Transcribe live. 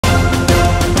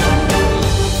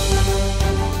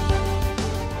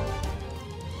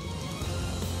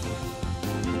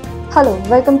Hello,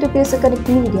 welcome to PSU Connect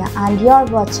Media and you are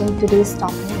watching today's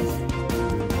top news.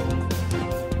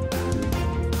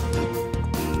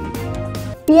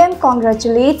 PM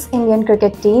congratulates Indian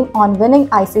cricket team on winning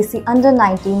ICC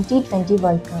Under-19 T20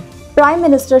 World Cup. Prime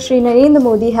Minister Shri Narendra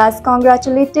Modi has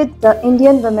congratulated the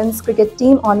Indian women's cricket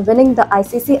team on winning the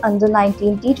ICC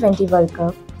Under-19 T20 World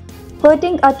Cup.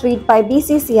 Quoting a tweet by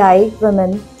BCCI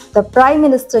Women, the Prime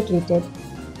Minister tweeted,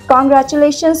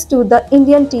 "Congratulations to the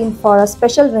Indian team for a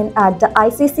special win at the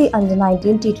ICC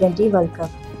Under-19 T20 World Cup.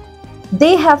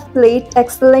 They have played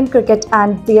excellent cricket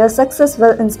and their success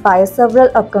will inspire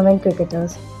several upcoming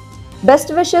cricketers.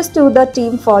 Best wishes to the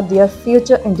team for their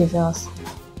future endeavours."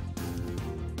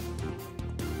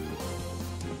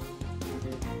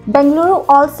 Bengaluru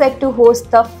all set to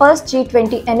host the first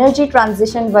G20 Energy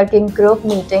Transition Working Group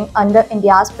meeting under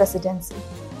India's presidency.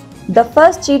 The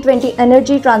first G20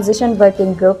 Energy Transition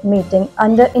Working Group meeting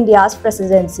under India's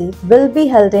presidency will be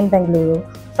held in Bengaluru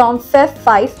from Feb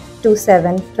 5 to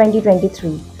 7,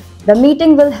 2023. The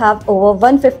meeting will have over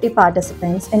 150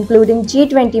 participants, including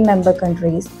G20 member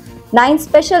countries, 9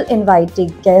 special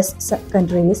invitee guest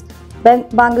countries,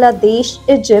 Bangladesh,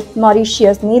 Egypt,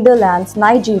 Mauritius, Netherlands,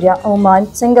 Nigeria,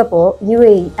 Oman, Singapore,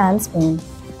 UAE, and Spain.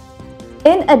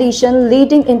 In addition,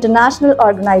 leading international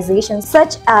organizations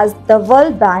such as the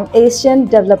World Bank, Asian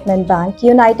Development Bank,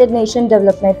 United Nations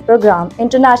Development Programme,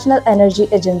 International Energy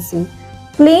Agency,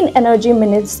 Clean Energy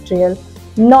Ministerial,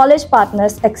 Knowledge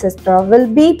Partners, etc. will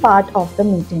be part of the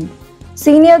meeting.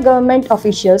 Senior government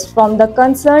officials from the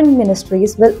concerned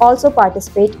ministries will also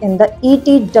participate in the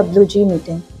ETWG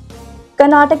meeting.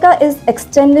 Karnataka is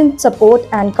extending support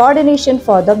and coordination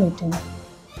for the meeting.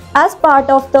 As part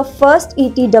of the first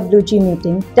ETWG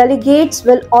meeting, delegates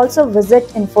will also visit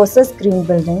Infosys Green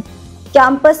Building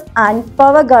campus and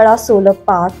Pavagada Solar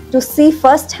Park to see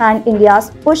firsthand India's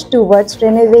push towards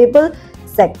renewable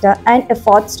sector and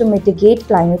efforts to mitigate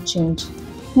climate change.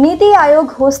 Niti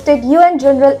Aayog hosted UN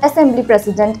General Assembly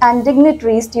President and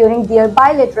dignitaries during their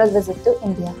bilateral visit to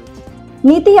India.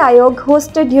 Niti Aayog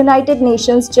hosted United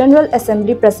Nations General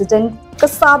Assembly President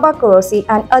Kasaba Korosi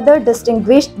and other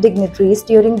distinguished dignitaries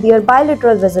during their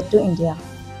bilateral visit to India.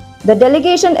 The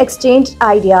delegation exchanged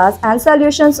ideas and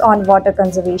solutions on water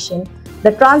conservation,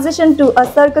 the transition to a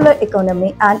circular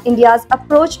economy, and India's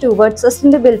approach towards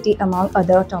sustainability, among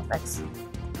other topics.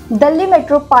 Delhi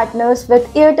Metro partners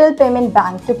with Airtel Payment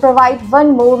Bank to provide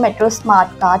one more Metro Smart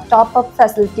Card top-up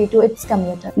facility to its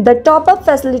commuters. The top-up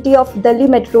facility of Delhi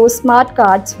Metro Smart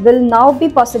Cards will now be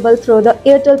possible through the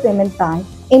Airtel Payment Bank,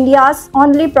 India's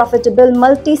only profitable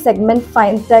multi-segment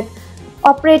fintech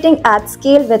operating at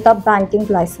scale with a banking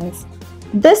license.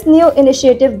 This new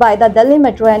initiative by the Delhi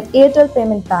Metro and Airtel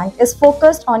Payment Bank is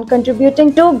focused on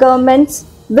contributing to government's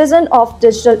vision of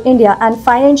Digital India and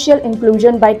financial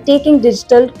inclusion by taking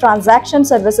digital transaction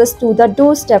services to the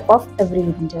doorstep of every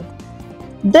Indian.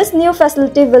 This new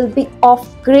facility will be of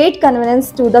great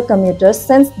convenience to the commuters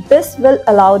since this will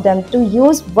allow them to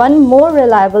use one more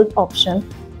reliable option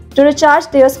to recharge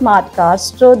their smart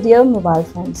cards through their mobile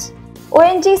phones.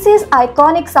 ONGC's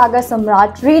iconic Sagar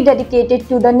Samrat rededicated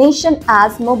to the nation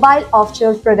as Mobile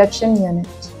Offshore Production Unit.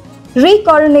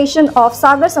 Recoronation of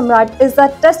Sagar Samrat is a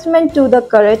testament to the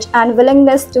courage and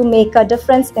willingness to make a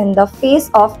difference in the face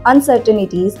of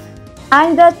uncertainties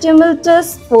and the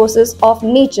tumultuous forces of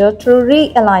nature through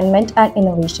realignment and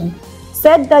innovation,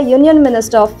 said the Union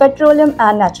Minister of Petroleum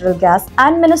and Natural Gas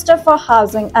and Minister for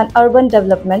Housing and Urban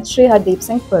Development Shri Hardeep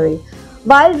Singh Puri,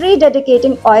 while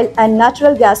rededicating Oil and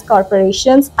Natural Gas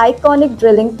Corporation's iconic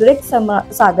drilling rig Sagar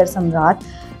Samrat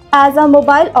as a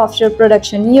mobile offshore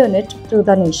production unit to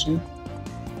the nation.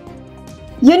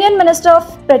 Union Minister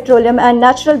of Petroleum and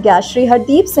Natural Gas Shri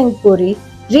Hardeep Singh Puri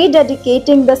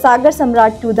rededicating the Sagar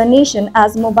Samrat to the nation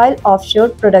as mobile offshore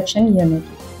production unit.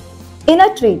 In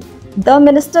a tweet, the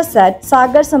minister said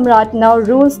Sagar Samrat now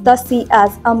rules the sea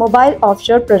as a mobile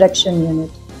offshore production unit.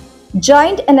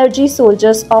 Joint energy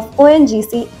soldiers of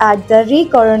ONGC at the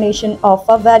recoronation of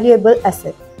a valuable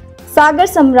asset. Sagar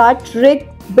Samrat rig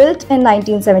built in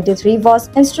 1973 was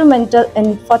instrumental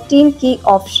in 14 key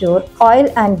offshore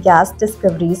oil and gas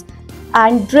discoveries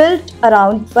and drilled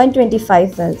around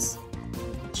 125 wells.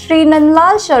 Shri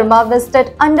Nandlal Sharma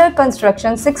visited under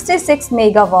construction 66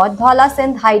 MW Dhola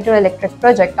Sindh hydroelectric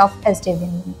project of SJVN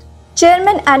Limited.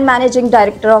 Chairman and Managing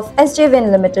Director of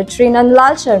SJVN Limited, Shri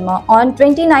Nandlal Sharma, on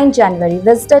 29 January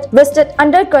visited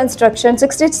under construction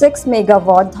 66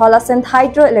 MW Dhola Sindh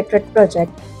hydroelectric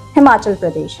project, Himachal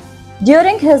Pradesh.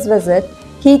 During his visit,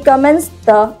 he commenced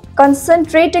the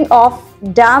concentrating of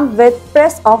dam with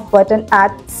press of button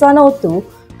at Sanotu,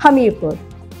 Hamirpur.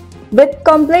 With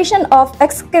completion of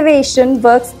excavation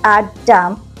works at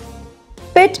dam,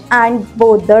 pit and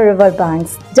both the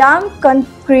riverbanks. Dam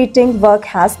concreting work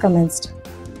has commenced.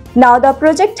 Now the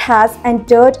project has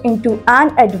entered into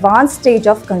an advanced stage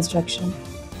of construction.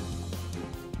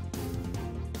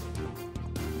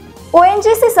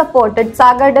 ONGC supported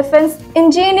Sagar Defence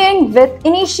Engineering with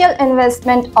initial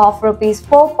investment of Rs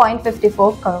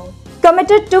 4.54 crore.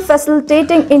 Committed to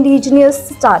facilitating indigenous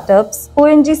startups,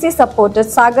 ONGC supported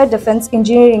Sagar Defence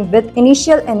Engineering with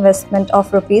initial investment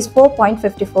of Rs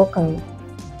 4.54 crore.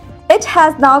 It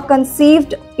has now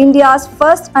conceived India's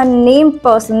first unnamed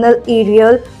personal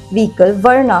aerial vehicle,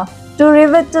 Varna, to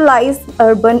revitalize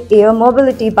urban air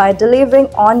mobility by delivering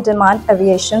on-demand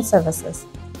aviation services.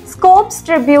 Scopes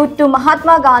tribute to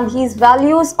Mahatma Gandhi's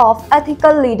values of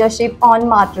ethical leadership on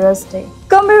Martyrs' Day.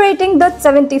 Commemorating the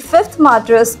 75th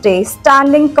Martyrs' Day,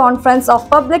 Standing Conference of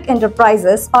Public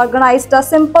Enterprises organized a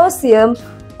symposium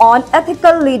on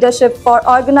ethical leadership for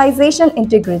organization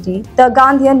integrity, the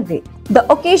Gandhian Way. The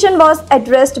occasion was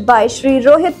addressed by Shri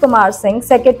Rohit Kumar Singh,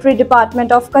 Secretary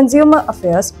Department of Consumer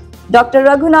Affairs, Dr.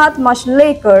 Raghunath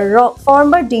Mashlekar,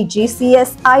 former DG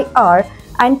CSIR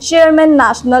and Chairman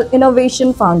National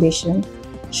Innovation Foundation,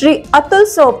 Shri Atul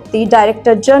Sopti,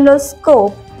 Director General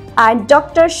Scope, and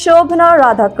Dr. Shobhana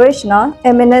Radhakrishna,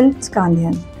 eminent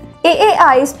Gandhian.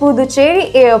 AAI's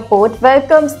Puducherry Airport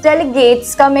welcomes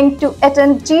delegates coming to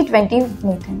attend G20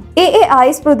 meeting.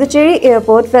 AAI's Puducherry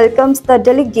Airport welcomes the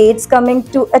delegates coming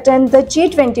to attend the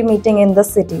G20 meeting in the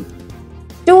city.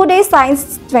 Two-day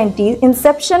Science 20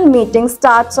 Inception meeting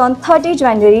starts on 30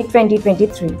 January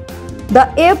 2023.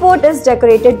 The airport is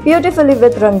decorated beautifully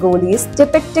with rangolis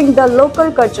depicting the local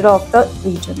culture of the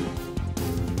region.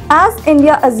 As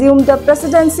India assumed the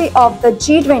presidency of the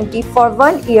G20 for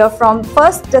 1 year from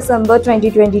 1st December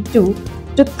 2022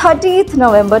 to 30th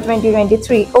November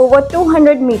 2023, over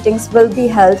 200 meetings will be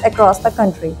held across the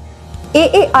country.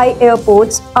 AAI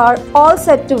airports are all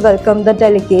set to welcome the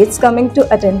delegates coming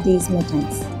to attend these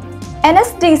meetings.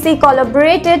 NSDC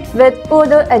collaborated with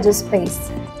Coder Eduspace.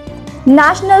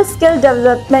 National Skill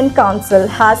Development Council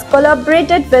has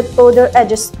collaborated with Coder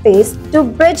Eduspace to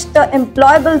bridge the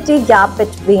employability gap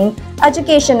between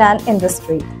education and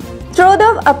industry. Through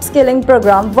the upskilling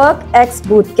program WorkX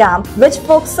Bootcamp, which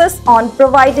focuses on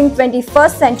providing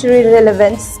 21st century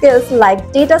relevant skills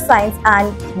like data science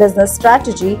and business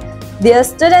strategy, their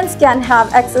students can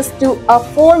have access to a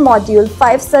 4-module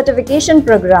 5 certification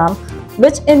program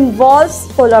which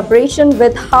involves collaboration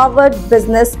with Harvard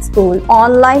Business School,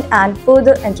 online and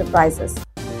Coder Enterprises.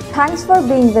 Thanks for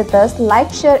being with us.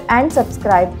 Like, share and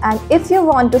subscribe, and if you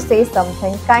want to say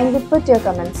something, kindly put your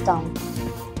comments down.